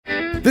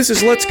This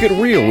is Let's Get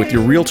Real with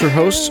your realtor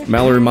hosts,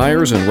 Mallory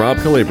Myers and Rob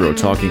Calabro,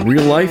 talking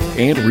real life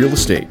and real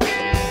estate.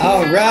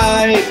 All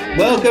right.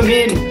 Welcome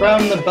in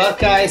from the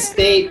Buckeye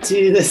State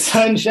to the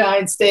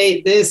Sunshine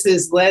State. This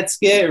is Let's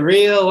Get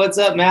Real. What's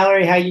up,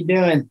 Mallory? How you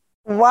doing?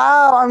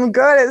 Wow, I'm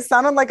good. It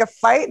sounded like a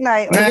fight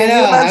night. Like I a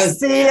know.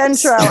 UFC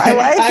intro. I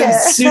like I'm it.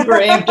 super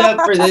amped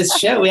up for this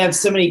show. We have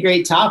so many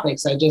great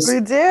topics. We do.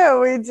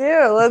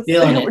 Let's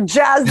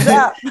jazz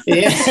up.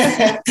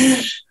 Yeah.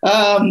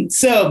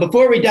 So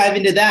before we dive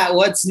into that,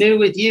 what's new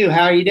with you?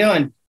 How are you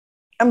doing?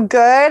 I'm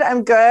good.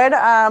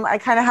 I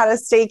kind of had a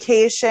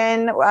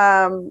staycation.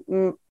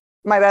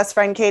 My best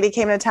friend Katie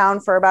came to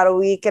town for about a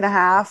week and a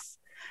half,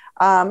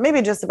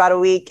 maybe just about a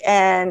week.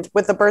 And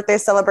with the birthday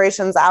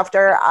celebrations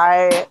after,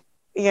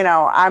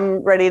 I'm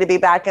ready to be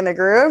back in the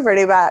groove,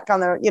 ready back on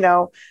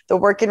the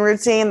working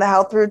routine, the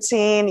health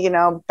routine,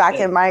 back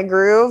in my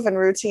groove and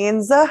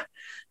routines.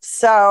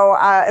 So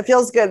it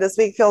feels good. This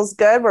week feels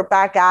good. We're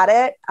back at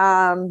it.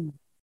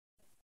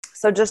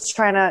 So just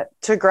trying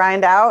to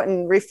grind out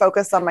and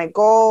refocus on my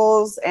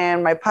goals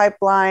and my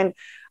pipeline.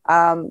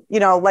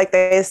 Like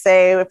they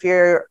say, if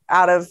you're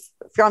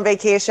on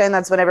vacation,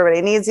 that's when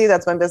everybody needs you.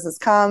 That's when business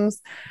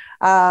comes.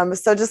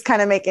 So just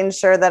kind of making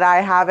sure that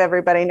I have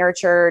everybody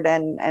nurtured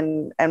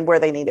and where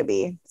they need to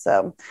be.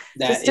 So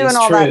just doing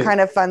all that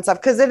kind of fun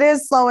stuff, because it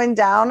is slowing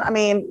down. I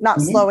mean,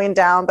 not slowing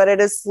down, but it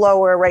is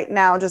slower right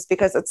now just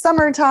because it's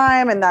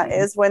summertime. And that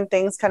is when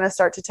things kind of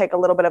start to take a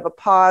little bit of a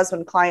pause,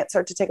 when clients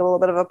start to take a little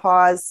bit of a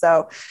pause.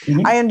 So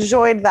I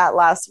enjoyed that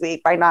last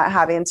week by not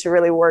having to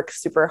really work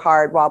super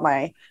hard while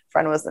my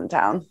friend was in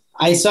town.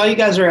 I saw you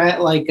guys were at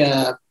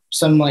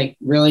some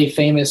really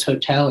famous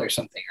hotel or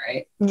something,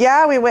 right?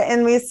 Yeah, we went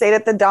and we stayed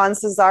at the Don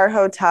Cesar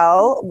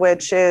Hotel,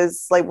 which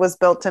is was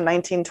built in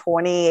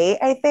 1928,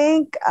 I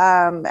think,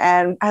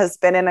 and has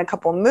been in a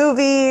couple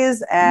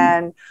movies.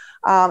 And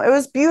it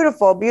was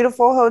beautiful,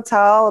 beautiful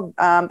hotel.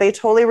 They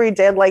totally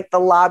redid the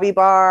lobby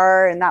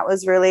bar, and that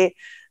was really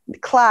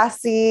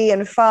classy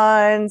and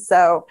fun.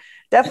 So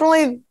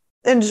definitely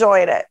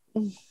enjoyed it.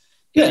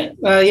 Good.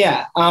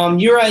 Yeah.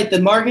 You're right.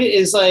 The market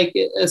is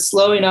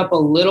slowing up a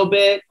little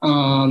bit.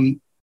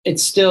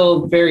 It's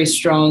still very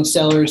strong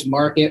seller's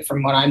market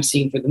from what I'm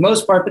seeing for the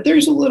most part, but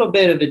there's a little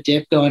bit of a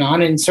dip going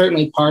on, and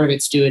certainly part of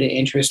it's due to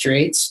interest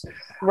rates,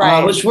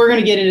 right? Which we're going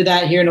to get into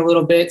that here in a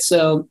little bit.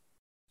 So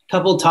a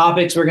couple of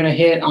topics we're going to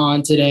hit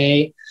on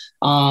today.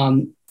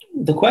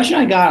 The question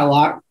I got a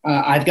lot,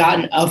 I've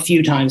gotten a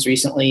few times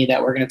recently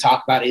that we're going to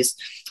talk about is,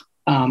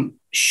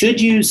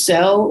 should you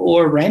sell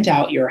or rent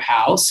out your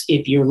house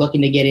if you're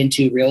looking to get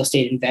into real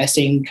estate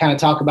investing? Kind of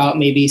talk about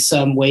maybe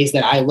some ways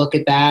that I look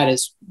at that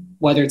as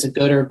whether it's a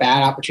good or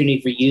bad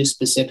opportunity for you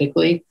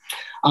specifically.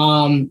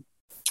 Then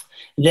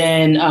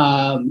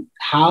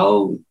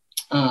how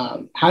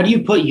do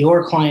you put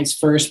your clients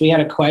first? We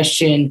had a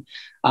question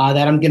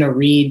that I'm going to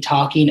read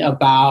talking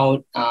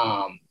about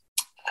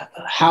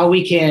how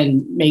we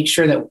can make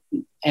sure that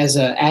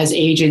as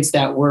agents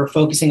that we're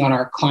focusing on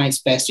our client's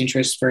best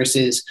interests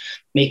versus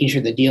making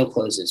sure the deal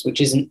closes, which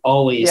isn't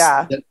always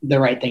the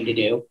right thing to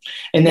do.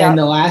 And then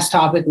the last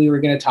topic we were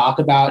going to talk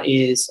about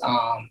is,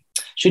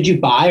 should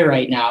you buy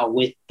right now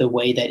with the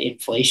way that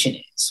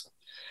inflation is?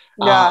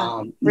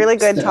 Really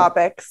good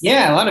topics.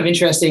 Yeah, a lot of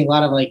interesting,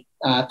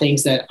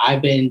 things that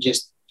I've been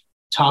just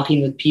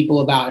talking with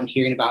people about and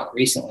hearing about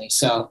recently.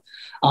 So,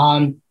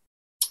 all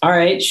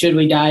right, should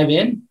we dive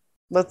in?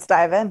 Let's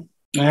dive in.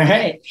 All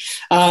right.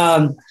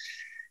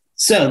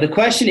 So the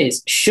question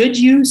is, should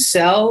you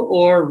sell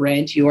or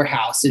rent your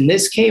house? And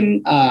this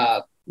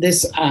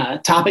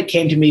topic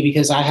came to me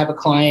because I have a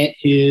client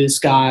who's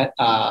got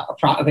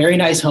a very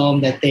nice home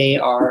that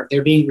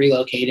they're being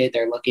relocated.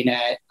 They're looking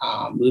at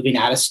moving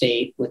out of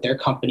state with their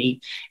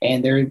company,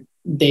 and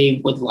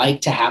they would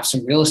like to have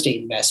some real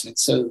estate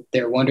investments. So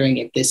they're wondering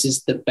if this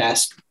is the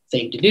best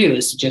thing to do,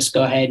 is to just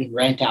go ahead and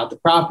rent out the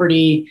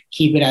property,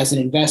 keep it as an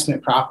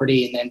investment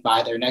property, and then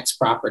buy their next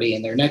property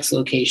in their next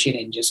location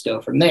and just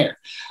go from there.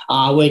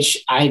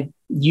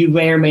 You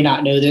may or may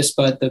not know this,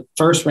 but the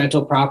first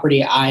rental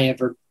property I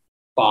ever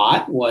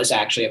bought was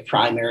actually a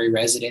primary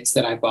residence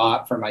that I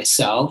bought for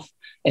myself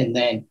and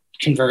then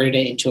converted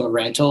it into a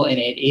rental. And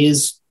it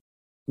is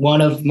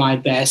one of my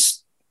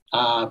best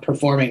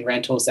performing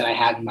rentals that I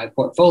have in my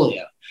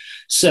portfolio.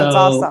 So that's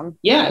awesome.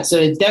 Yeah, so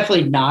it's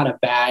definitely not a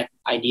bad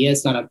idea.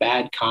 It's not a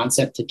bad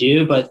concept to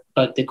do, but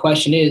the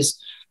question is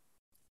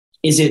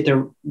it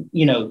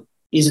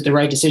the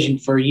right decision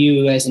for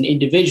you as an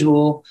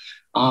individual?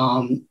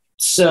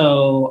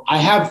 So I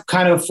have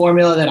kind of a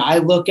formula that I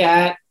look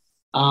at.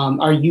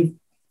 Are you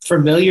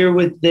familiar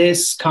with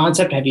this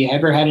concept? Have you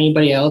ever had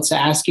anybody else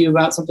ask you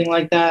about something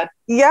like that?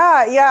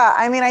 Yeah.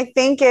 I mean, I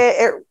think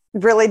it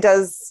really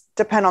does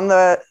depend on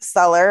the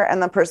seller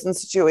and the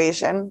person's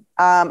situation.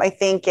 I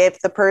think if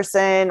the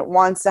person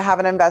wants to have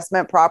an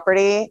investment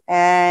property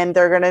and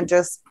they're going to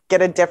just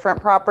get a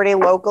different property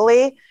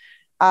locally,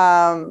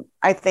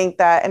 I think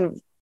that,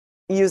 and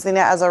using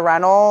it as a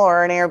rental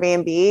or an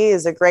Airbnb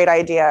is a great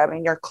idea. I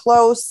mean, you're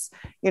close,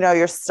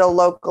 you're still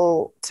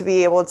local to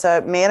be able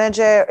to manage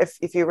it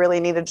if you really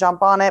need to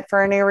jump on it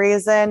for any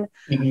reason.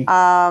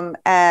 Mm-hmm.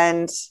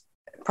 And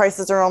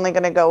prices are only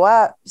going to go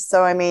up.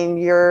 So, I mean,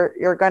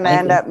 you're going to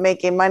end up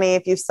making money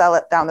if you sell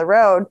it down the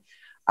road.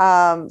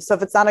 So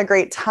if it's not a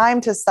great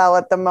time to sell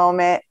at the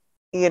moment,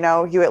 you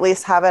at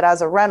least have it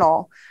as a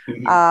rental.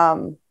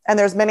 Mm-hmm. And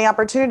there's many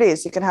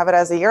opportunities. You can have it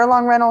as a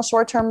year-long rental,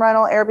 short-term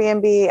rental,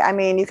 Airbnb. I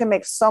mean, you can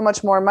make so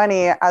much more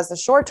money as a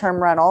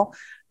short-term rental.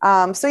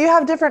 So you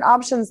have different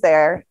options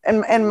there,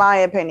 in my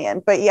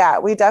opinion. But yeah,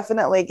 we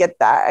definitely get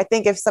that. I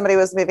think if somebody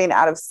was moving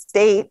out of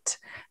state,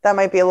 that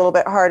might be a little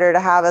bit harder to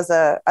have as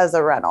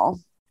a rental.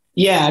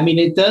 Yeah, I mean,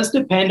 it does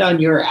depend on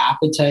your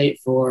appetite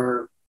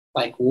for,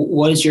 like,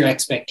 what is your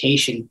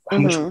expectation? How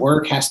much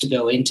work has to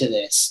go into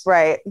this?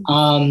 Right.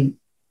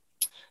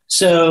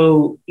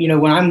 So,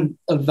 when I'm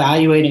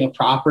evaluating a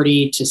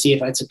property to see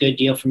if it's a good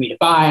deal for me to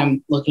buy,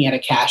 I'm looking at a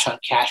cash on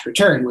cash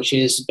return, which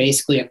is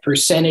basically a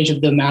percentage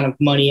of the amount of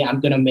money I'm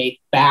going to make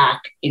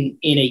back in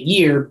a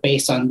year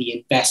based on the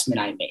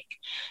investment I make.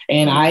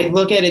 And I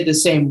look at it the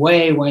same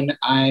way when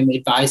I'm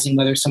advising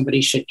whether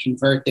somebody should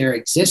convert their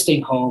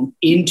existing home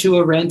into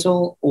a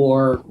rental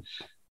or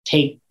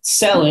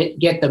sell it,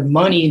 get the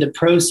money, the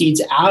proceeds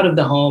out of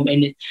the home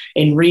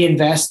and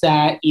reinvest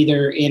that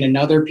either in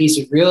another piece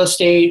of real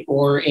estate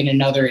or in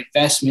another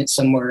investment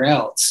somewhere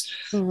else.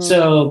 Mm-hmm.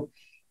 So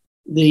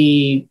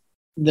the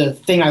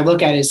thing I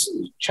look at is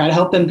try to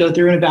help them go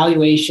through an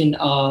evaluation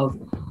of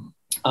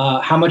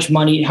how much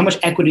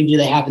equity do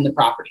they have in the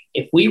property?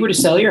 If we were to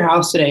sell your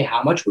house today,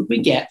 how much would we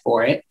get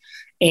for it?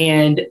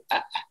 And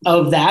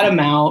of that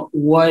amount,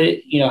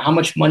 how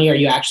much money are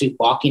you actually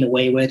walking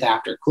away with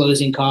after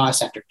closing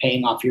costs, after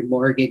paying off your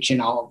mortgage and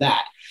all of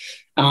that?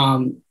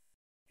 And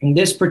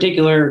this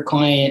particular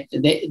client,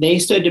 they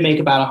stood to make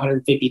about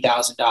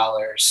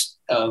 $150,000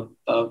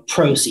 of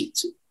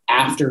proceeds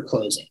after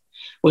closing,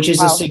 which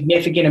is a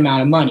significant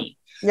amount of money.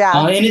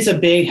 Yeah. And it's a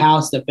big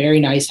house, a very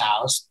nice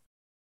house.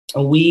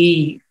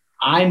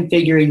 I'm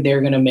figuring they're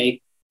going to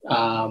make,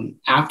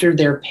 after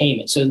their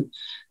payment. So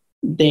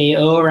they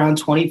owe around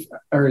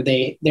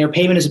their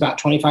payment is about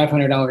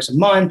 $2,500 a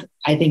month.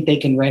 I think they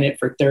can rent it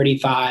for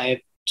 $3,500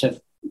 to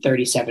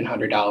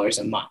 $3,700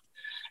 a month.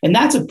 And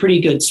that's a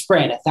pretty good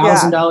spread.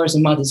 $1,000 a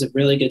month is a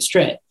really good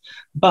spread.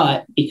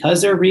 But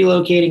because they're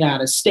relocating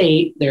out of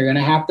state, they're going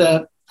to have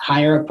to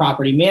hire a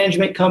property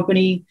management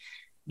company.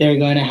 They're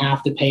going to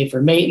have to pay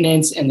for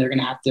maintenance, and they're going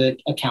to have to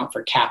account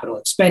for capital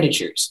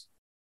expenditures.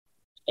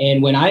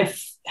 And when I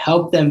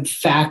help them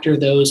factor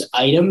those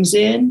items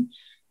in,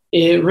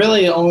 it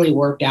really only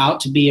worked out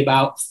to be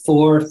about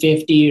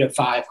 $450 to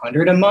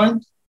 $500 a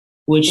month,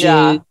 which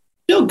is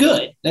still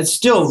good. That's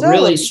still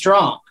really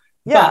strong.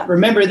 Yeah. But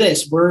remember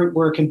this: we're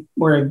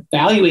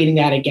evaluating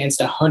that against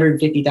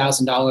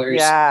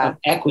 $150,000 of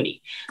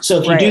equity.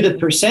 So if you do the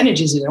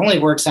percentages, it only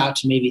works out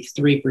to maybe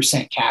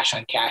 3% cash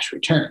on cash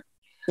return.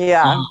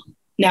 Yeah.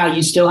 Now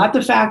you still have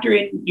to factor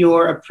in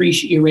your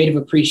rate of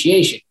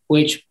appreciation,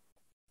 which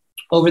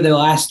over the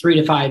last 3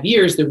 to 5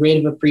 years, the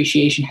rate of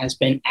appreciation has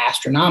been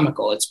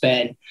astronomical. It's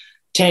been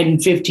 10,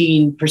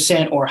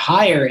 15% or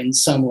higher in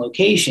some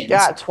locations.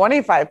 Yeah,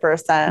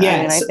 25%.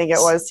 Yeah, I think it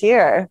was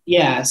here.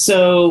 Yeah.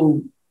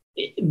 So,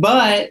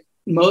 but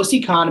most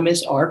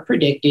economists are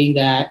predicting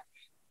that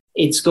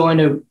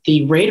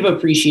the rate of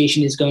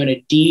appreciation is going to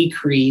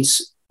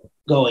decrease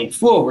going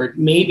forward,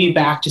 maybe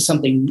back to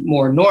something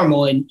more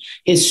normal. And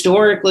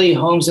historically,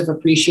 homes have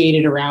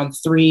appreciated around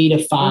 3 to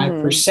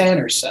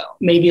 5% or so,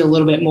 maybe a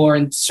little bit more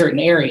in certain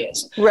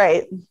areas.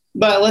 Right.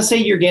 But let's say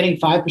you're getting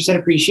 5%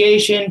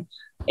 appreciation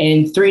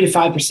and 3 to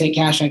 5%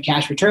 cash on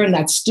cash return.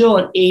 That's still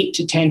an 8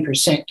 to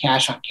 10%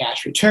 cash on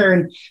cash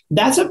return.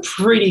 That's a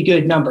pretty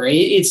good number.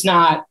 It's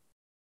not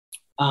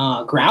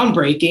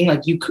groundbreaking.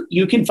 Like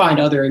you can find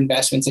other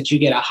investments that you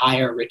get a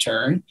higher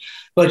return,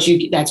 but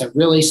that's a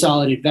really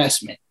solid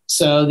investment.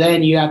 So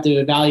then you have to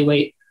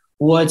evaluate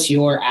what's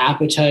your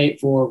appetite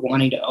for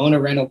wanting to own a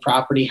rental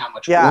property, how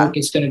much work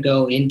is going to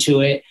go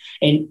into it,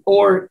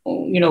 or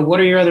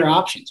what are your other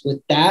options?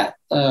 With that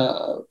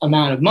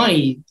amount of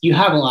money, you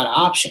have a lot of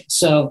options.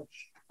 So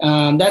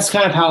that's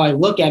kind of how I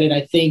look at it.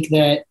 I think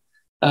that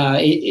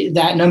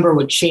that number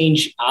would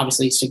change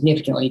obviously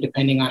significantly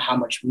depending on how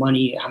much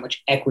money, how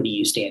much equity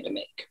you stand to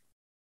make.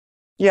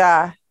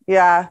 Yeah.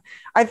 Yeah.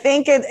 I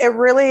think it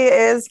really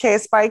is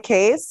case by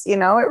case, it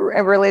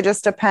really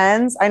just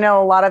depends. I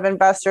know a lot of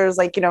investors,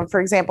 like,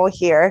 for example,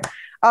 here,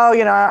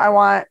 I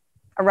want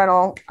a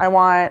rental. I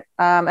want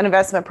an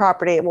investment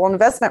property. Well,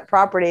 investment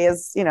property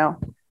is,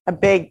 a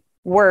big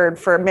word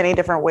for many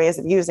different ways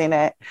of using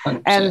it.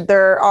 100%. And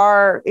there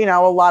are,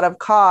 a lot of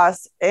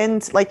costs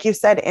like you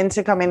said,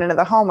 into coming into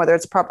the home, whether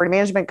it's a property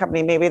management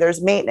company, maybe there's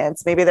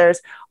maintenance, maybe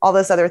there's all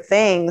this other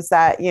things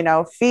that,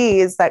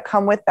 fees that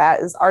come with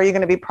that. Are you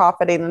going to be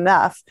profiting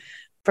enough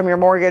from your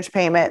mortgage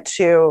payment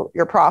to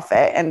your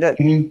profit and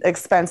to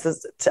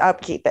expenses to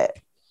upkeep it?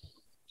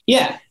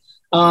 Yeah.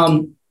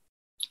 And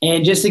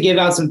just to give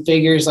out some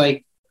figures,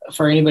 like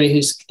for anybody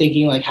who's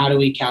thinking like, how do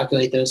we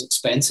calculate those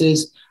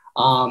expenses?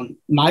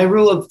 My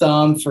rule of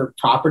thumb for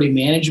property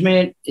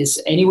management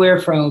is anywhere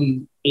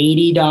from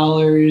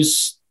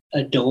 $80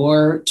 a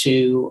door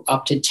to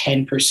up to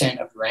 10%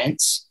 of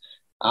rents.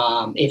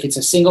 If it's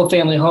a single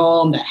family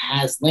home that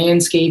has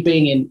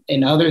landscaping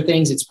and other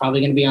things, it's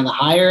probably going to be on the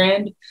higher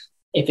end.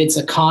 If it's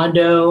a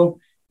condo,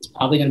 it's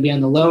probably going to be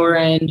on the lower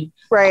end.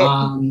 Right.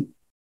 And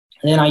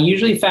then I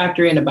usually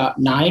factor in about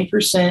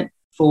 9%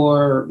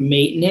 for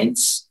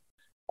maintenance,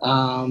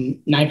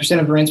 9%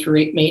 of rents for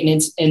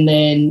maintenance. And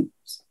then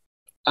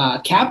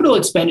capital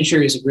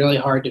expenditure is really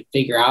hard to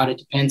figure out. It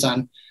depends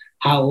on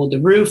how old the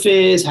roof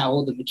is, how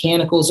old the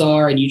mechanicals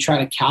are, and you try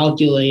to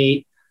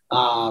calculate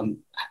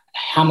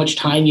how much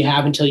time you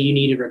have until you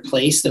need to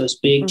replace those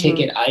big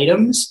ticket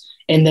items,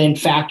 and then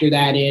factor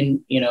that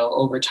in,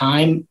 over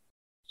time.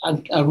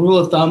 A rule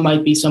of thumb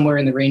might be somewhere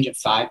in the range of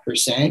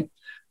 5%,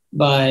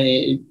 but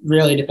it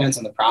really depends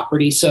on the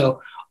property.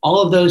 So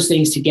all of those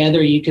things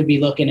together, you could be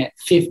looking at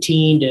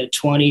 15 to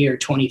 20 or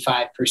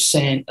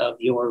 25% of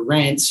your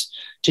rents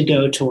to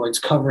go towards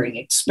covering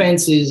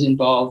expenses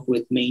involved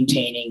with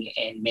maintaining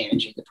and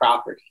managing the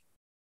property.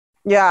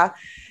 Yeah.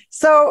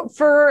 So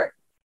for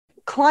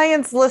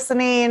clients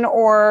listening,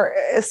 or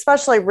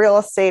especially real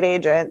estate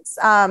agents,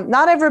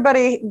 not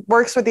everybody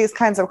works with these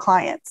kinds of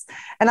clients.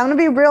 And I'm going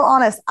to be real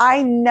honest.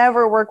 I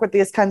never work with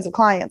these kinds of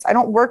clients. I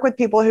don't work with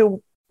people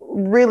who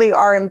really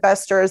are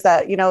investors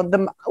that,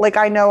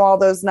 I know all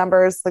those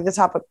numbers like the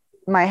top of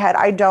my head.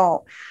 I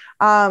don't.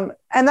 And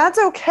that's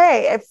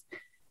okay.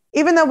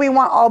 Even though we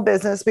want all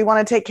business, we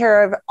want to take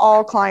care of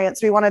all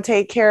clients. We want to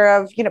take care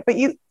of, but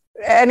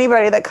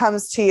anybody that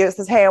comes to you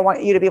says, hey, I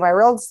want you to be my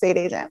real estate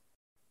agent.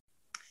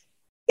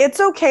 It's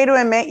okay to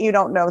admit you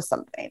don't know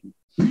something.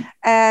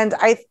 And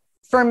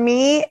for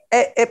me,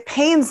 it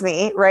pains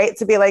me, right?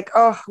 To be like,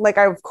 of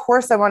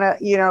course I want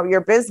to,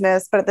 your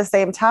business, but at the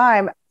same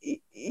time,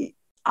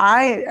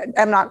 I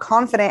am not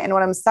confident in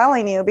what I'm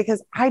selling you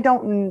because I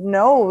don't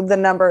know the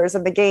numbers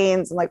and the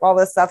gains and like all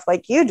this stuff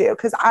like you do.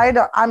 Cause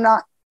I'm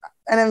not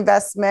an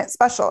investment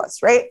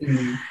specialist. Right.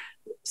 Mm-hmm.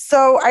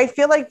 So I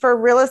feel like for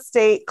real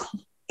estate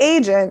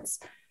agents,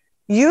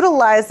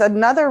 utilize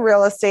another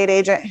real estate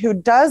agent who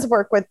does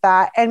work with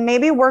that and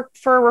maybe work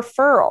for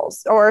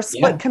referrals or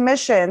split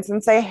commissions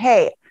and say,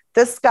 hey,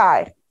 this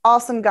guy,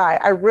 awesome guy,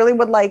 I really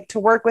would like to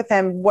work with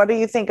him. What do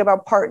you think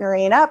about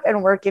partnering up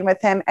and working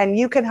with him? And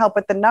you can help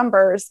with the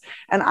numbers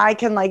and I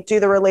can do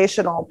the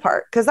relational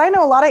part. Because I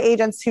know a lot of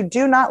agents who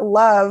do not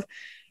love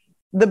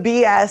the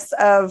BS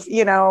of,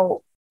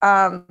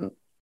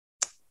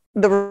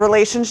 the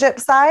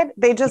relationship side.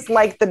 They just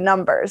like the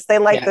numbers. They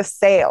like the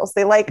sales.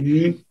 They like,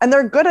 and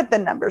they're good at the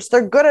numbers.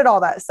 They're good at all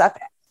that stuff.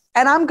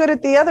 And I'm good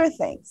at the other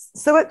things.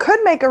 So it could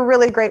make a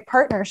really great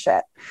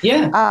partnership.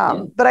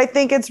 But I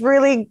think it's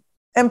really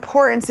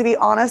important to be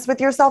honest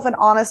with yourself and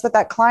honest with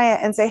that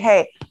client and say,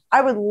 hey,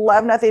 I would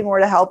love nothing more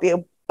to help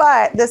you,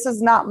 but this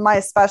is not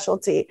my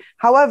specialty.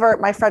 However,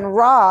 my friend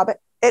Rob,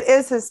 it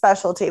is his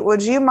specialty.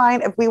 Would you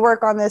mind if we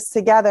work on this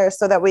together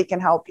so that we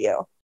can help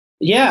you?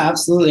 Yeah,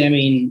 absolutely. I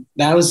mean,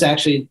 that was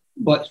actually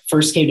what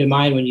first came to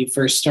mind when you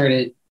first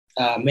started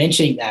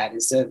mentioning that,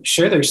 is that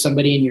sure there's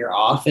somebody in your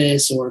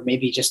office or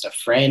maybe just a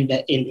friend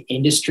in the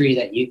industry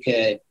that you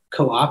could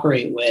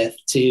cooperate with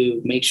to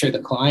make sure the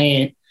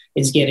client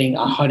is getting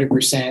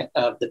 100%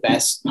 of the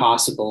best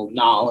possible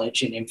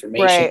knowledge and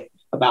information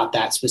about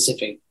that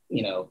specific,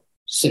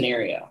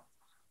 scenario.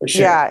 For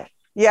sure.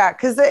 Yeah.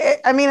 Because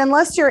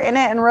unless you're in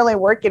it and really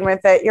working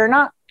with it, you're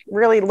not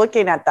really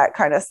looking at that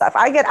kind of stuff.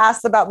 I get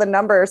asked about the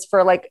numbers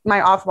for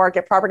my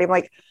off-market property. I'm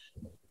like,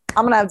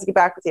 I'm going to have to get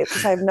back with you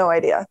because I have no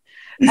idea.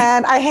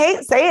 And I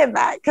hate saying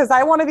that because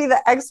I want to be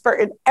the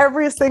expert in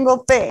every single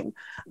thing.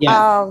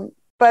 Yeah.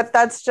 But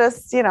that's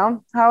just,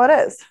 how it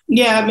is.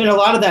 Yeah. I mean, a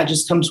lot of that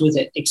just comes with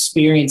it,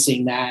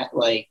 experiencing that,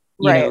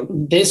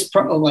 this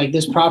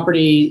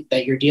property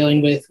that you're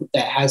dealing with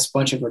that has a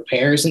bunch of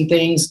repairs and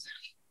things,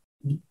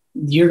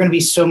 you're going to be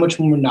so much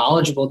more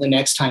knowledgeable the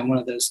next time one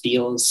of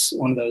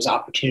those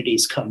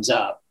opportunities comes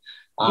up.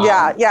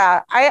 I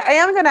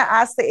am going to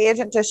ask the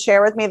agent to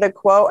share with me the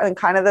quote and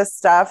kind of the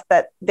stuff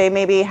that they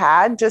maybe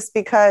had, just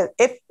because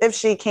if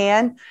she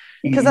can,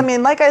 because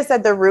like I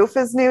said, the roof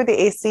is new,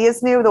 the AC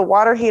is new, the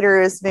water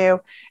heater is new.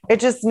 It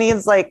just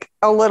needs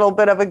a little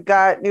bit of a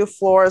gut, new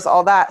floors,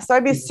 all that. So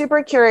I'd be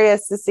super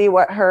curious to see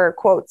what her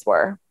quotes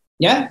were.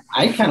 Yeah,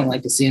 I kind of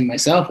like to see him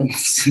myself and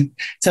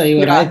tell you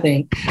what I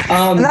think.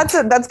 And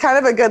that's kind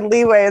of a good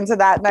leeway into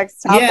that next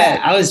topic.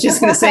 Yeah, I was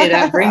just going to say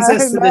that brings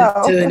us to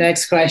the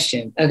next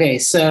question. Okay,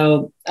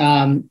 so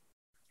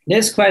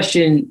this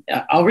question,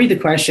 I'll read the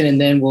question and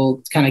then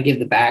we'll kind of give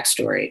the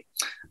backstory.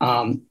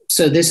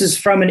 So this is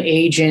from an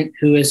agent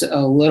who is a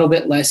little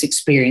bit less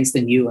experienced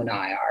than you and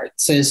I are. It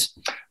says,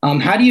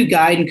 how do you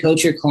guide and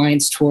coach your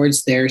clients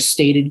towards their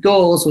stated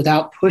goals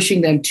without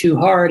pushing them too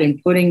hard and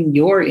putting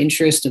your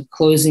interest of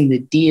closing the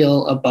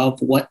deal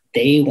above what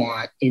they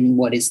want in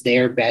what is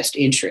their best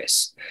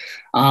interest?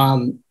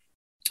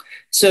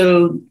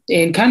 So,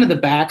 and kind of the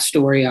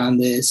backstory on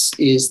this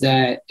is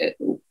that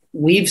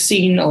we've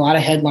seen a lot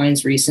of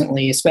headlines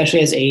recently,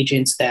 especially as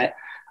agents, that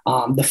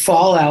the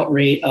fallout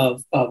rate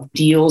of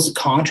deals,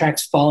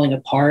 contracts falling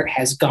apart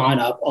has gone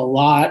up a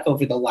lot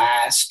over the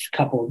last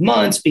couple of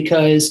months,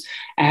 because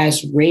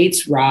as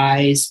rates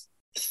rise,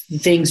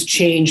 things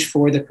change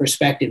for the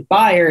prospective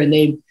buyer, and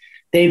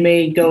they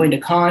may go into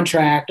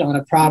contract on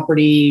a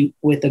property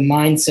with the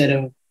mindset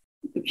of,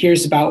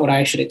 here's about what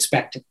I should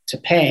expect to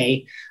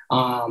pay.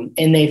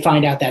 And they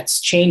find out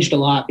that's changed a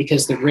lot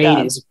because the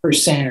rate is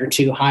 1% or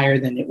 2% higher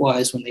than it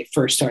was when they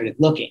first started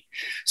looking.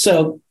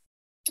 So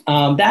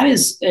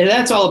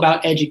that's all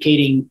about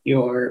educating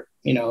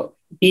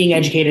being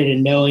educated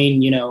and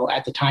knowing,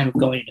 at the time of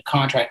going into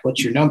contract, what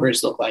your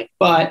numbers look like.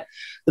 But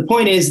the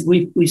point is,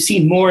 we've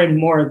seen more and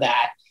more of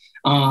that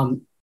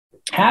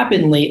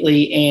happen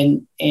lately.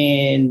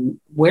 And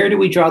where do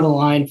we draw the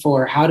line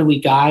for how do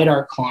we guide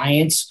our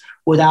clients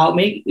without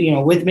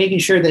making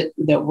sure that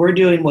we're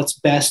doing what's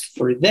best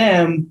for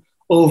them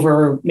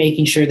over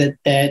making sure that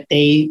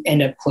they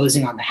end up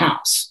closing on the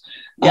house.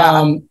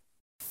 Yeah.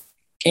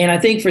 And I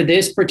think for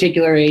this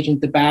particular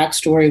agent, the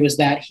backstory was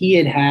that he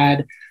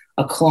had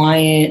a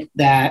client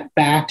that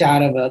backed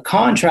out of a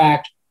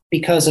contract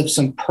because of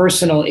some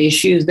personal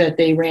issues that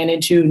they ran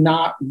into,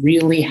 not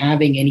really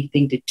having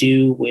anything to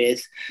do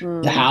with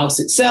the house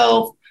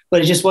itself,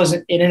 but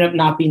it ended up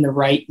not being the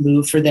right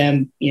move for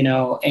them,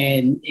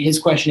 and his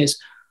question is,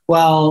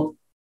 well,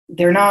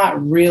 they're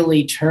not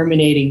really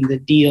terminating the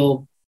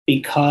deal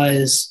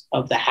because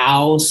of the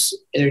house.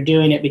 They're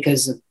doing it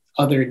because of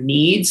other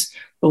needs.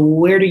 But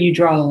where do you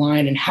draw the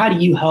line, and how do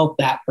you help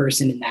that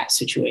person in that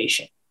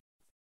situation?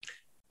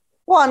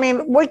 Well, I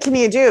mean, what can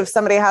you do if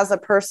somebody has a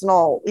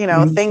personal,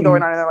 thing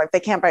going on in their life? They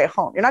can't buy a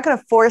home. You're not going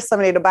to force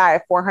somebody to buy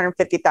a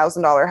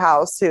 $450,000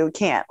 house who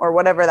can't, or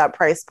whatever that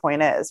price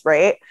point is,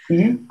 right?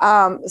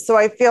 Mm-hmm. So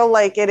I feel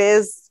like it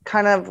is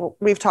kind of,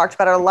 we've talked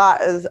about it a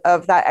lot,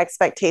 of that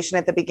expectation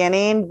at the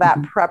beginning,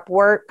 that prep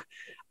work.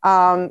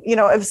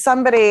 If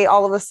somebody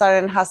all of a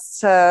sudden has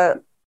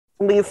to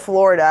leave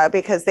Florida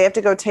because they have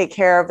to go take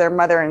care of their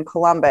mother in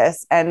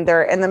Columbus, and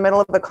they're in the middle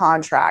of the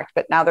contract,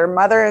 but now their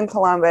mother in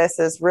Columbus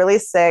is really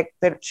sick,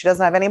 she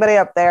doesn't have anybody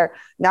up there.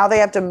 Now they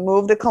have to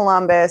move to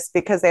Columbus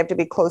because they have to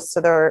be close to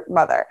their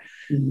mother.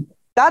 Mm-hmm.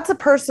 That's a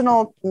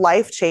personal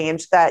life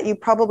change that you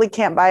probably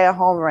can't buy a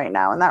home right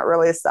now. And that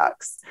really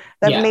sucks.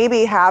 That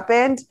maybe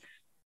happened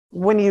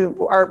when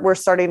we're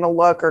starting to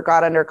look or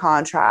got under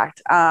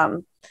contract.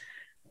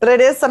 But it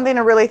is something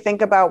to really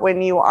think about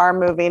when you are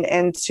moving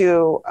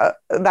into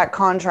that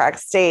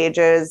contract stage.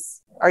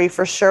 Are you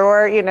for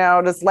sure,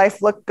 does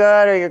life look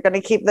good? Are you going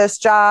to keep this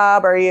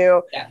job? Are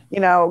you,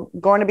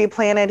 going to be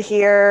planted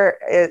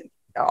here?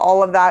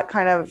 All of that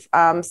kind of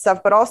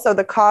stuff, but also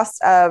the cost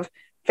of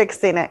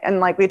fixing it. And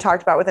like we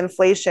talked about with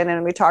inflation,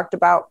 and we talked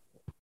about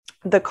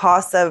the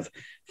cost of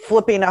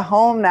flipping a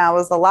home now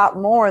is a lot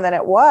more than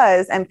it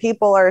was. And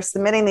people are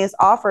submitting these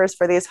offers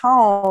for these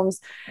homes,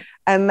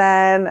 and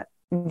then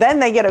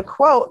they get a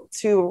quote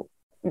to,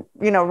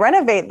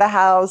 renovate the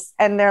house,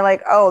 and they're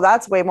like, oh,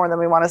 that's way more than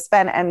we want to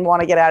spend, and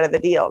want to get out of the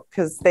deal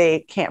because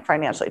they can't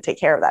financially take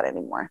care of that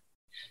anymore.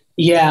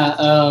 Yeah.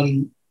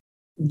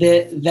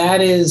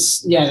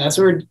 That's what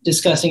we were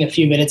discussing a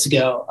few minutes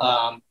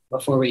ago,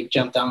 before we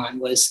jumped on,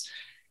 was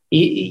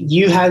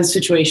you had a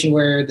situation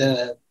where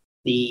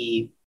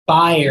the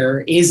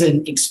buyer is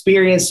an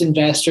experienced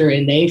investor,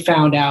 and they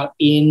found out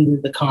in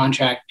the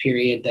contract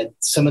period that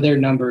some of their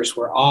numbers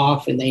were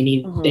off, and they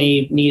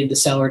needed the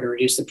seller to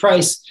reduce the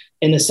price,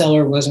 and the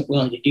seller wasn't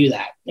willing to do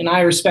that. And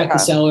I respect the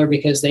seller,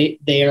 because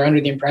they are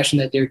under the impression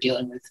that they're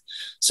dealing with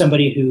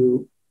somebody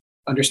who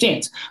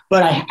understands.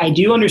 But I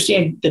do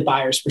understand the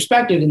buyer's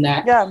perspective in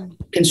that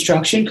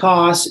construction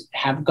costs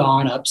have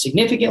gone up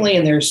significantly,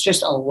 and there's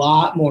just a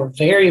lot more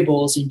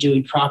variables in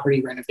doing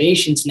property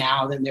renovations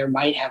now than there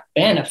might have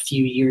been a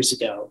few years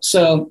ago.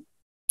 So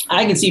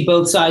I can see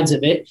both sides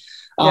of it.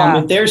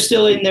 If they're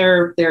still in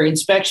their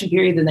inspection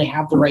period, then they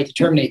have the right to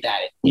terminate that.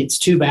 It's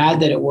too bad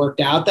that it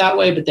worked out that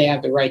way, but they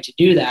have the right to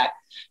do that.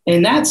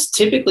 And that's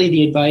typically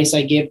the advice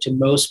I give to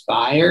most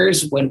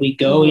buyers when we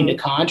go into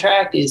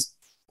contract is,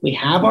 we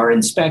have our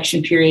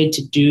inspection period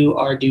to do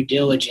our due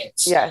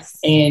diligence. Yes.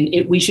 And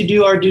we should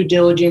do our due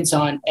diligence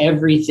on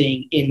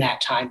everything in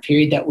that time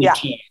period that we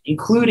can,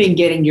 including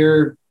getting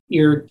your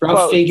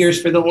rough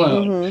figures for the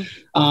loan.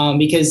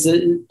 Because,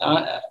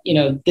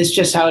 this is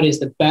just how it is.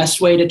 The best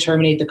way to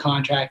terminate the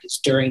contract is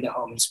during the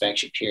home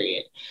inspection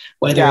period.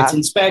 Whether it's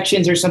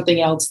inspections or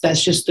something else,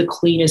 that's just the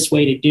cleanest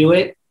way to do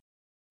it.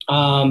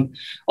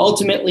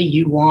 Ultimately,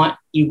 you want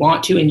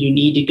to, and you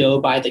need to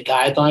go by the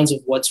guidelines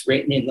of what's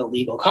written in the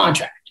legal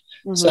contract.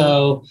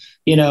 So,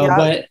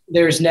 but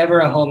there's never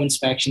a home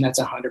inspection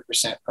that's 100%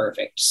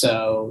 perfect.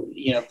 So,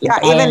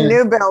 even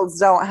new builds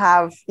don't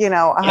have,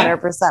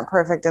 100%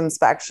 perfect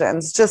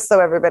inspections, just so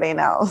everybody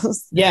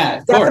knows.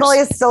 Yeah,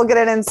 definitely still get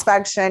an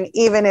inspection,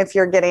 even if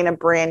you're getting a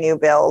brand new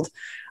build.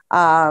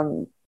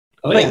 I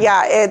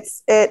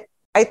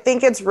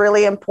think it's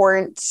really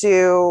important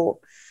to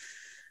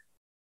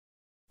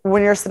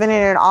when you're submitting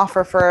an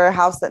offer for a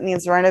house that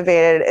needs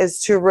renovated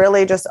is to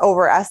really just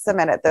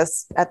overestimate at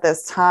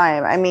this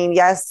time. I mean,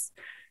 yes,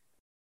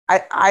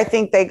 I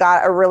think they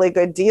got a really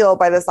good deal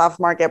by this off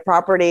market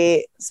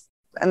property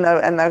and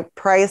the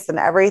price and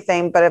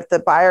everything. But if the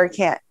buyer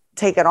can't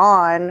take it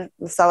on,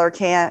 the seller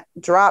can't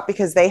drop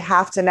because they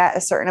have to net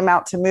a certain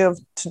amount to move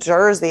to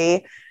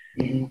Jersey.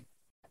 Mm-hmm.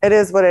 It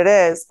is what it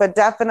is. But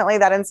definitely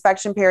that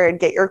inspection period,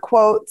 get your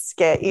quotes,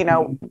 get,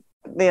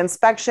 the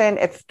inspection.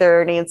 If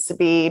there needs to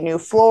be new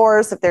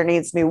floors, if there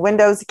needs new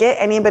windows, get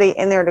anybody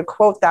in there to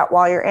quote that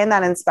while you're in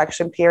that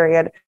inspection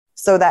period,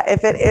 so that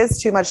if it is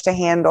too much to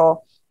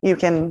handle, you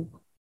can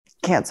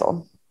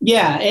cancel.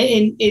 Yeah.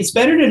 And it's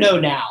better to know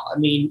now. I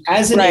mean,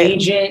 as an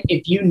agent,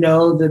 if you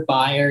know the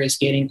buyer is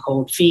getting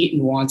cold feet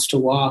and wants to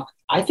walk,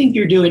 I think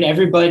you're doing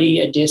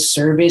everybody a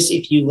disservice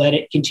if you let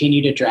it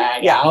continue to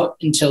drag out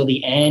until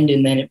the end,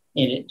 and then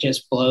it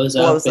just blows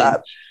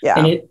up. Yeah.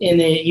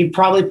 And you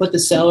probably put the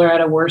seller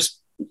at a worse,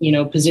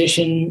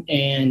 position,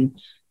 and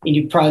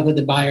you probably put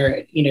the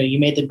buyer, you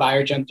made the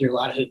buyer jump through a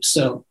lot of hoops.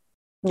 So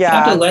you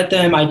have to let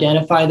them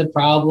identify the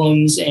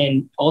problems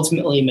and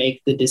ultimately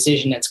make the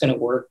decision that's going to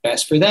work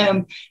best for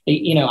them.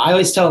 I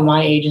always tell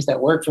my agents that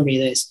work for me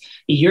this: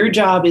 your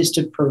job is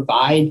to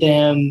provide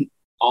them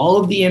all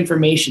of the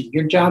information.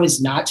 Your job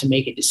is not to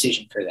make a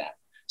decision for them.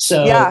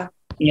 So,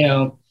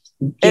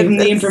 give them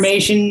the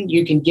information.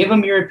 You can give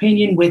them your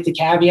opinion with the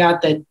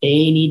caveat that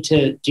they need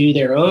to do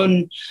their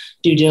own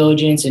due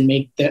diligence and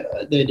make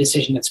the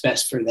decision that's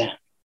best for them.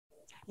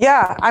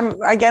 Yeah.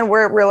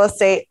 We're real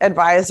estate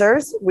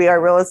advisors. We are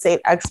real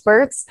estate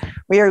experts.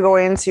 We are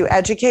going to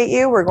educate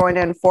you. We're going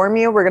to inform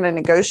you. We're going to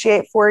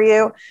negotiate for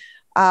you.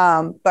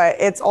 But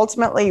it's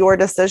ultimately your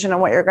decision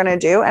on what you're going to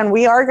do. And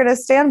we are going to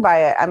stand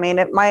by it. I mean,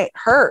 it might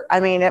hurt. I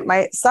mean, it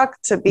might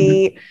suck to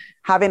be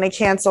having to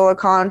cancel a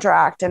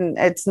contract, and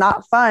it's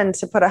not fun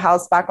to put a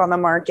house back on the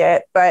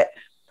market, but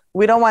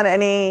we don't want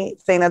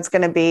anything that's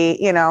going to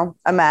be,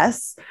 a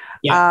mess.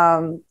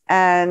 Yeah.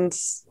 And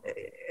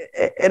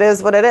it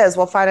is what it is.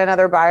 We'll find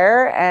another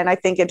buyer. And I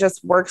think it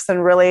just works in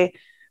really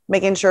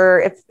making sure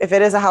if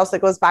it is a house that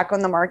goes back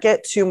on the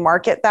market, to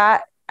market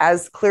that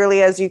as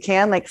clearly as you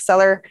can. Like,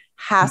 seller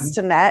has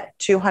to net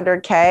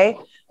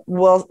 $200K.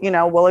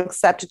 We'll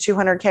accept a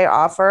 $200K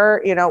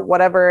offer,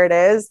 whatever it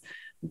is,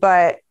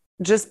 but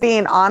just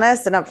being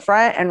honest and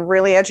upfront and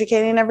really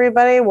educating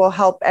everybody will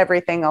help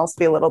everything else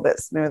be a little bit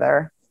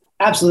smoother.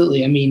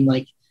 Absolutely. I mean,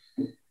 like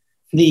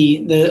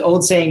the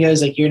old saying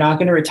goes, like, you're not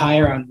going to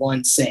retire on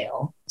one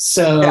sale.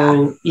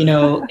 So,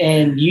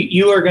 and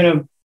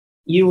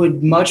you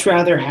would much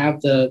rather have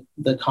the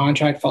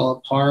contract fall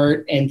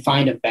apart and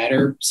find a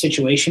better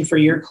situation for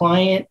your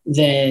client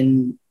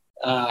than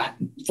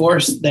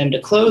force them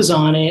to close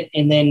on it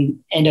and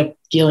then end up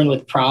dealing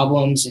with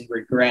problems and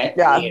regret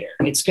later.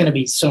 It's going to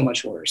be so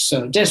much worse.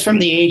 So just from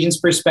the agent's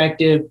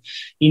perspective,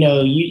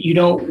 you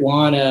don't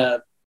want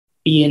to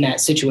be in that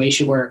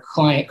situation where a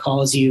client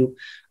calls you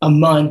a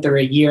month or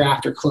a year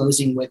after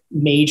closing with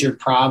major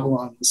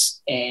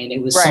problems, and it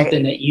was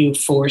something that you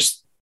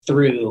forced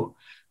through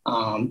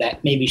that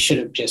maybe should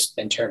have just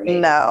been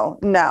terminated.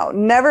 No,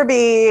 never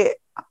be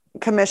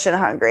commission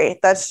hungry.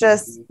 That's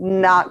just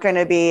not going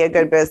to be a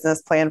good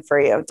business plan for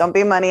you. Don't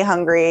be money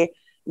hungry.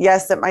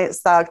 Yes, it might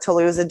suck to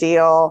lose a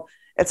deal.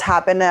 It's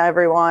happened to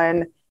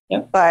everyone.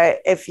 Yep.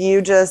 But if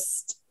you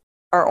just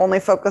are only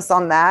focused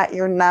on that,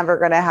 you're never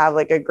going to have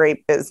like a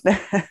great business.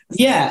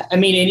 Yeah. I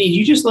mean, and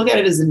you just look at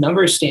it as a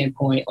numbers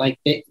standpoint. Like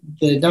the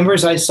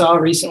numbers I saw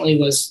recently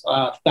was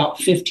about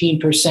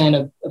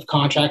 15% of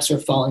contracts are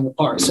falling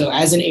apart. So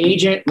as an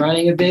agent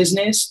running a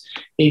business,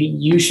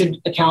 you should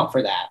account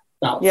for that.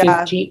 About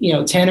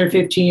 15, 10 or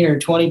 15 or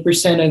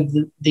 20%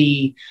 of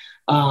the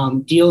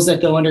deals that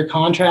go under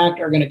contract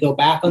are going to go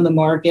back on the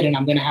market, and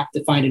I'm going to have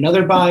to find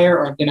another buyer,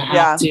 or I'm going to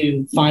have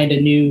to find a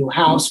new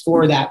house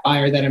for that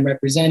buyer that I'm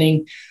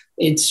representing.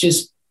 It's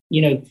just,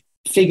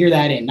 figure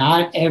that in.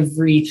 Not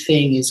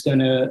everything is going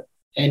to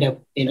end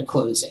up in a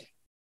closing.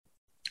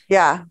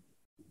 Yeah.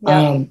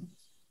 All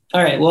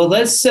right. Well,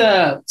 let's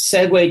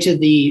segue to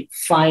the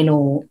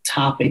final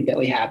topic that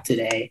we have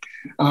today.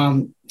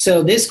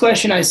 So this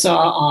question I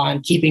saw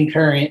on Keeping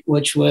Current,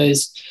 which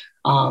was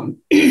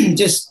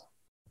just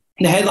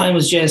the headline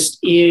was just,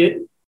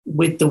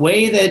 with the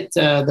way that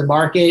the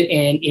market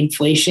and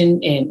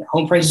inflation and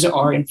home prices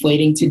are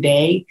inflating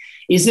today,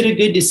 is it a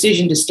good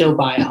decision to still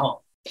buy a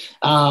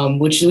home?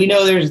 Which we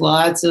know there's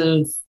lots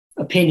of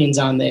opinions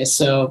on this.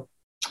 So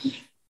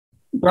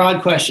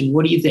broad question,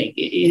 what do you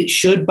think?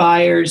 Should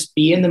buyers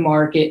be in the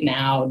market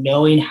now,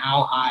 knowing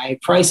how high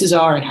prices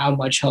are and how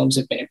much homes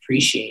have been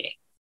appreciating?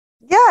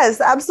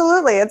 Yes,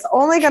 absolutely. It's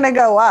only going to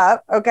go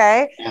up.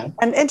 Okay. Yeah.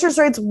 And interest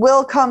rates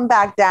will come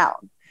back down.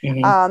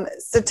 Mm-hmm.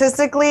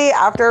 Statistically,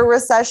 after a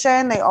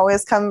recession, they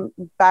always come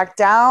back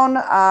down.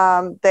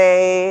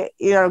 They,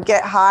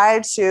 get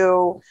high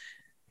to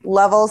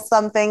level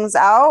some things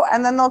out,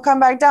 and then they'll come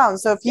back down.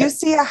 So if you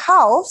see a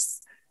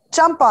house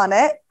jump on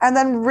it and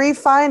then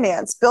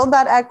refinance, build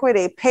that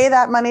equity, pay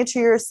that money to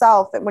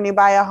yourself when you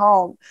buy a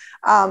home.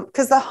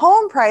 Because the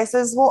home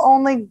prices will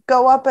only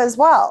go up as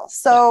well.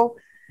 So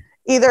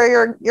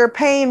either you're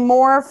paying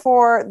more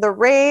for the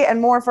rate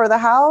and more for the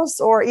house,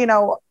 or,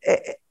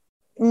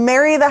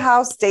 marry the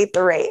house, date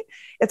the rate.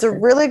 It's a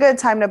really good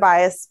time to buy,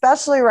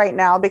 especially right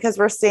now, because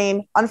we're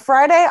seeing on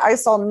Friday, I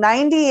saw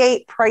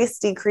 98 price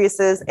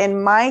decreases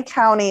in my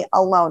county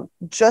alone,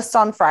 just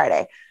on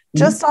Friday.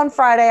 Just on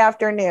Friday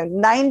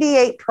afternoon,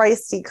 98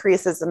 price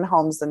decreases in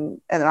homes in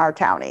our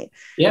county.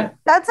 Yeah.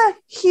 That's a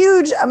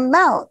huge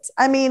amount.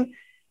 I mean,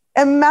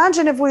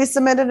 imagine if we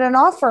submitted an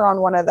offer on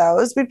one of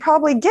those, we'd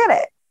probably get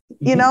it,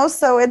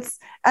 so it's,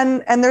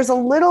 and there's a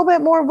little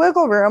bit more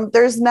wiggle room.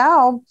 There's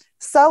now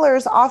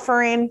sellers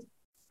offering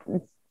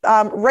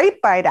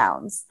rate buy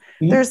downs.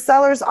 There's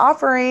sellers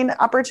offering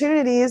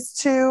opportunities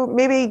to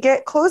maybe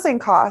get closing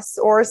costs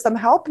or some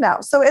help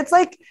now. So it's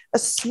like a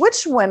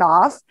switch went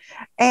off,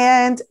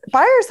 and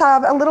buyers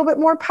have a little bit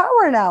more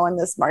power now in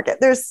this market.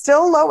 There's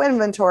still low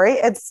inventory.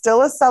 It's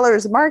still a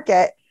seller's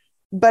market,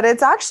 but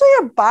it's actually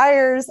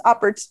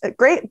a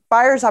great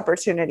buyer's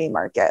opportunity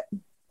market.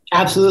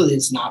 Absolutely.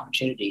 It's an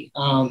opportunity.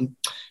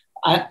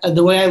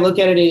 The way I look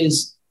at it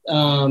is,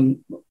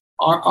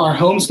 our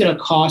homes going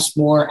to cost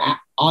more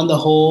on the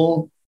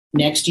whole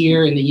next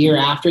year and the year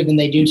after than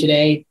they do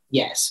today?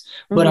 Yes.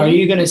 But are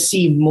you going to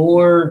see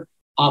more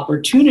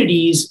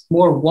opportunities,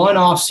 more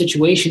one-off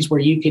situations where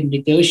you can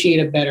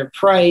negotiate a better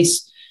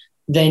price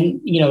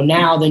than,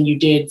 now than you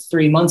did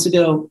 3 months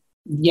ago?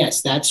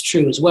 Yes, that's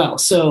true as well.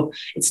 So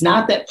it's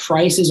not that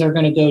prices are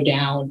going to go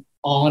down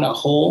on a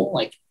whole,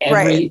 like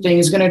everything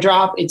is going to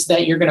drop. It's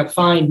that you're going to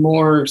find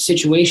more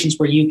situations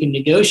where you can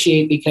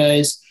negotiate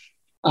because,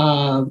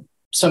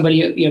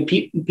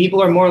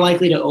 people are more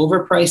likely to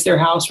overprice their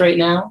house right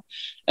now.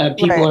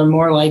 People are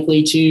more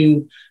likely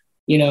to,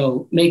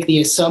 make the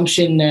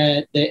assumption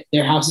that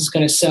their house is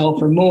going to sell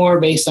for more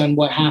based on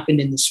what happened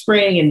in the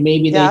spring. And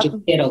maybe they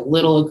just get a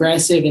little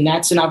aggressive, and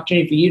that's an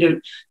opportunity for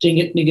you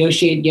to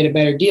negotiate and get a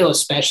better deal,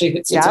 especially if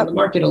it sits on the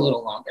market a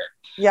little longer.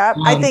 Yeah,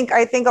 I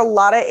think a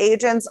lot of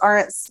agents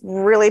aren't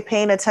really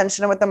paying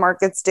attention to what the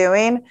market's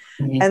doing,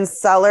 and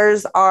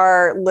sellers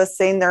are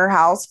listing their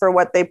house for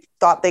what they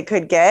thought they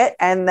could get,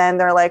 and then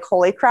they're like,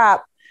 "Holy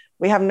crap,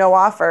 we have no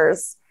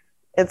offers."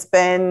 It's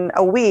been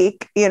a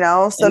week, so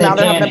now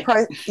they're having to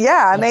price.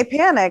 Yeah, and they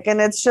panic,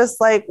 and it's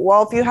just like,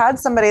 well, if you had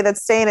somebody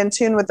that's staying in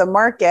tune with the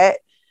market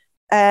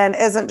and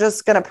isn't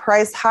just going to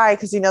price high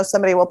because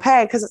somebody will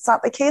pay, because it's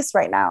not the case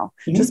right now.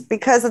 Just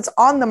because it's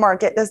on the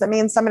market doesn't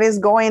mean somebody's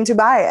going to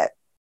buy it.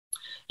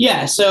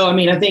 Yeah. So,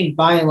 I think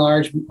by and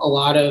large, a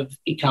lot of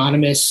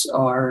economists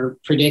are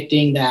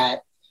predicting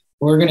that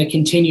we're going to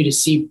continue to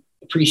see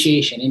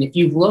appreciation. And if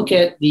you look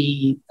at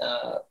the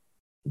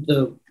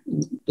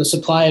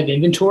supply of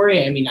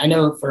inventory, I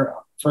know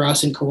for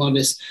us in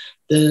Columbus,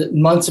 the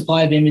month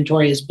supply of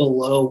inventory is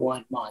below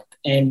 1 month.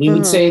 And we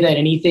would say that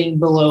anything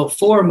below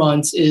 4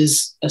 months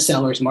is a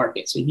seller's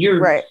market. So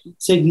you're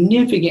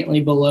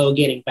significantly below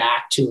getting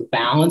back to a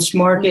balanced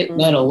market,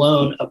 let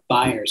alone a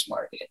buyer's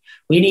market.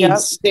 We need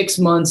 6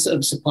 months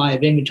of supply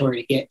of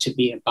inventory to get to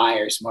be a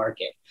buyer's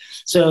market.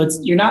 So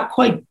you're not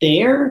quite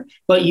there,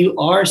 but you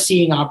are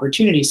seeing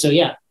opportunities. So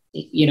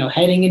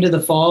heading into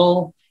the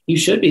fall, you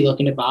should be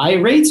looking to buy.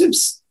 Rates have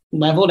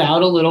leveled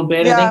out a little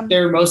bit. I think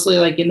they're mostly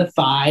like in the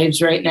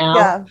 5s right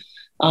now.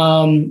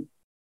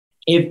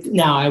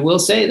 Now I will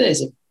say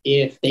this,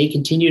 if they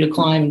continue to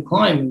climb,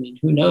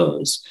 who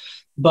knows?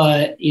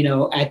 But,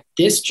 at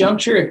this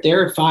juncture, if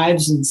there are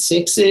 5s and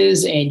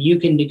 6s and you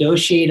can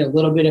negotiate a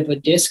little bit of a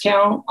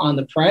discount on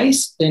the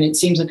price, then it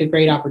seems like a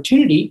great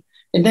opportunity.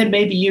 And then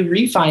maybe you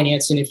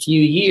refinance in a few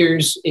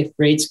years if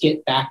rates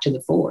get back to the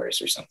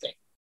 4s or something.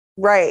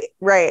 Right.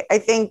 I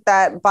think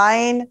that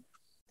buying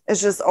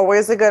is just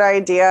always a good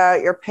idea.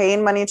 You're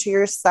paying money to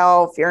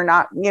yourself. You're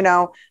not,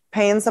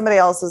 paying somebody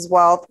else's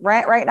wealth.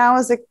 Rent right now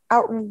is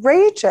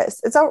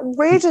outrageous. It's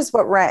outrageous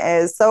what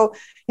rent is. So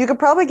you could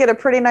probably get a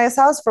pretty nice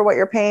house for what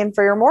you're paying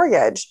for your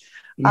mortgage,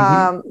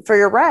 for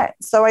your rent.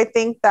 So I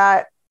think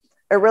that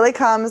it really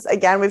comes,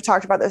 again, we've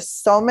talked about this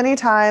so many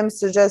times,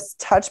 to just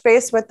touch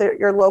base with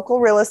your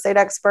local real estate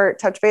expert,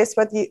 touch base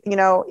with,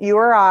 you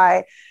or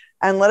I,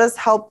 and let us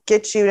help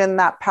get you in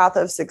that path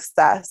of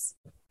success.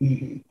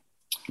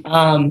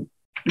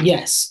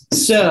 Yes.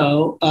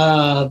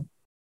 So,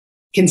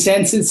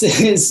 consensus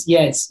is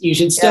yes, you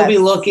should still be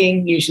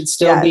looking. You should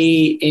still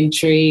be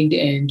intrigued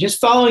and just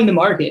following the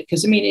market.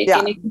 Because and it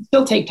can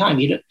still take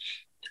time.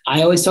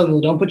 I always tell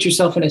people, don't put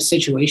yourself in a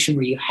situation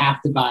where you have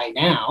to buy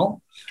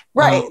now.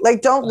 Right.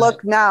 Don't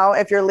look now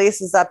if your lease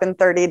is up in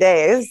 30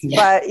 days,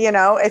 but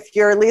if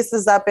your lease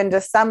is up in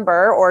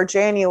December or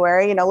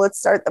January, let's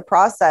start the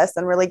process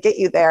and really get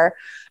you there.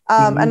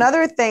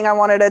 Another thing I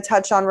wanted to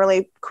touch on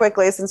really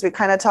quickly, since we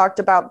kind of talked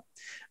about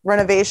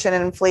renovation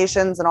and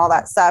inflations and all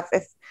that stuff.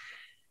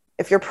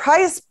 If your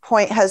price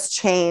point has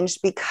changed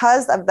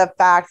because of the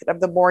fact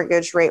that the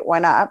mortgage rate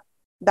went up,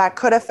 that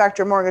could affect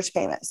your mortgage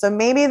payment. So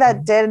maybe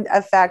that did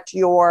affect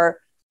your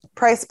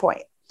price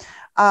point.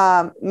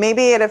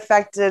 Maybe it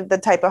affected the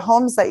type of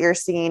homes that you're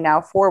seeing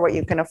now for what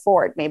you can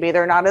afford. Maybe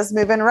they're not as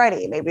move-in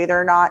ready. Maybe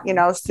they're not,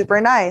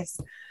 super nice.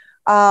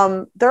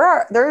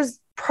 There's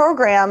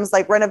programs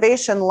like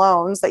renovation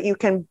loans that you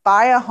can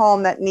buy a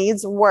home that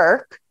needs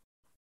work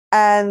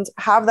and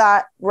have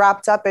that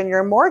wrapped up in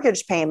your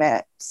mortgage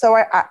payment. So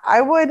I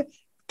would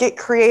get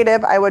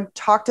creative. I would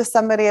talk to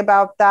somebody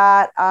about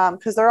that,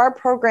 because there are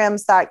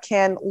programs that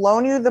can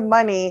loan you the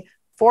money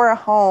for a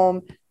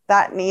home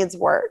that needs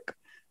work.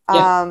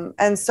 Yeah.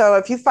 And so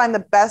if you find the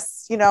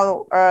best,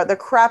 the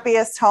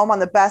crappiest home on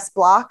the best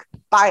block,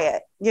 buy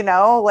it,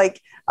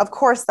 of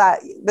course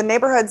that the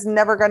neighborhood's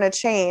never going to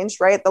change,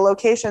 right? The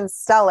location's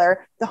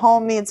stellar. The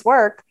home needs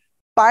work,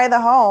 buy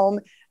the home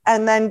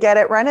and then get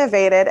it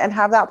renovated and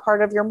have that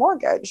part of your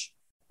mortgage.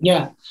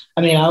 Yeah.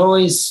 I mean,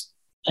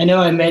 I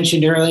know I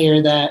mentioned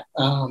earlier that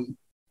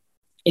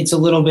it's a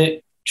little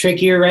bit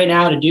trickier right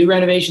now to do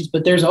renovations,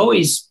 but there's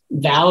always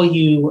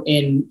value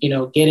in,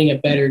 getting a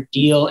better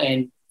deal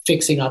and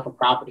fixing up a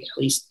property,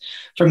 at least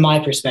from my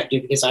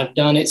perspective, because I've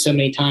done it so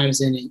many times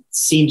and it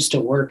seems to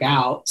work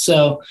out.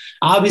 So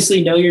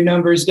obviously know your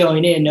numbers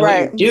going in, know what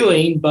you're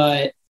doing,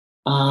 but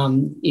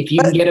if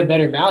you can get a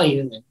better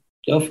value, then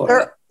go for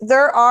it.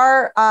 There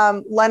are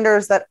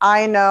lenders that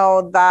I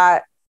know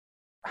that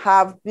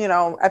have,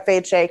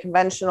 FHA,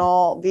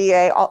 conventional,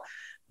 VA,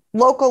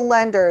 local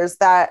lenders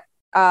that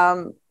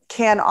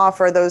can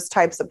offer those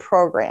types of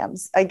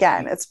programs.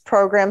 Again, it's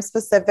program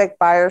specific,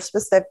 buyer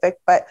specific,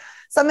 but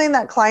something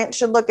that clients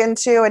should look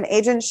into and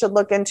agents should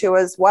look into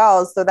as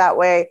well. So that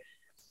way,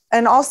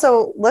 and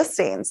also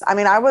listings. I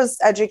mean, I was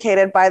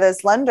educated by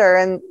this lender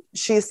and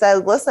she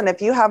said, listen,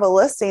 if you have a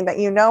listing that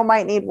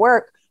might need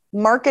work,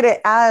 market it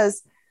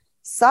as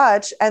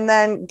such, and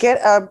then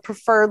get a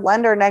preferred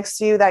lender next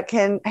to you that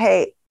can,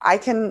 hey, I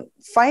can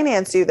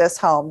finance you this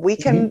home. We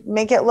can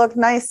make it look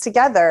nice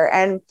together.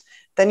 And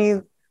then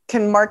you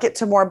can market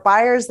to more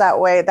buyers that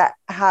way that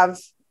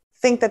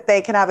think that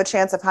they can have a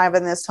chance of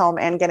having this home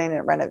and getting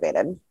it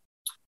renovated.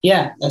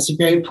 Yeah, that's a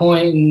great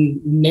point. And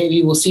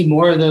maybe we'll see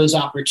more of those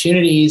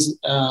opportunities,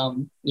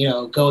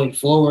 going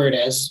forward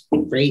as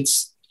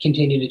rates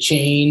continue to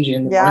change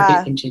and the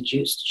market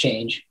continues to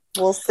change.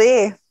 We'll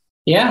see.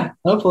 Yeah,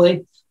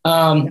 hopefully.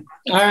 All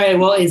right.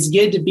 Well, it's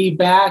good to be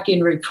back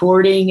and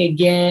recording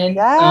again.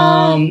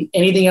 Yeah.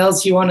 Anything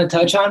else you want to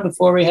touch on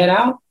before we head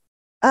out?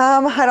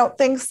 I don't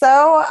think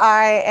so.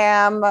 I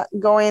am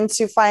going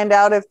to find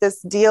out if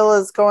this deal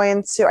is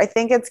I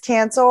think it's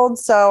canceled.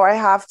 So I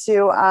have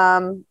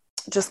to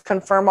just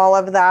confirm all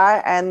of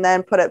that and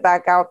then put it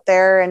back out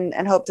there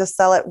and hope to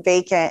sell it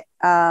vacant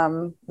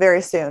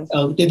very soon.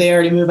 Oh, did they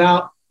already move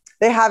out?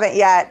 They haven't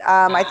yet.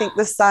 I think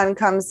the sun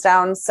comes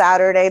down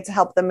Saturday to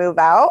help them move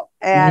out.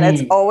 And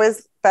it's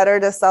always better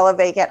to sell a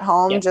vacant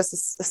home,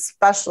 just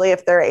especially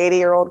if they're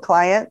 80-year-old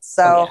clients.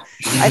 So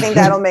I think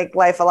that'll make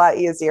life a lot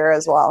easier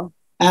as well.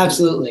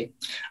 Absolutely.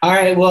 All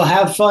right. Well,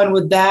 have fun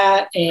with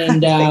that.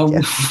 And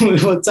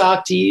we will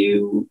talk to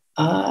you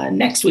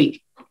next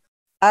week.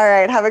 All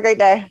right. Have a great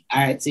day.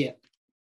 All right. See ya.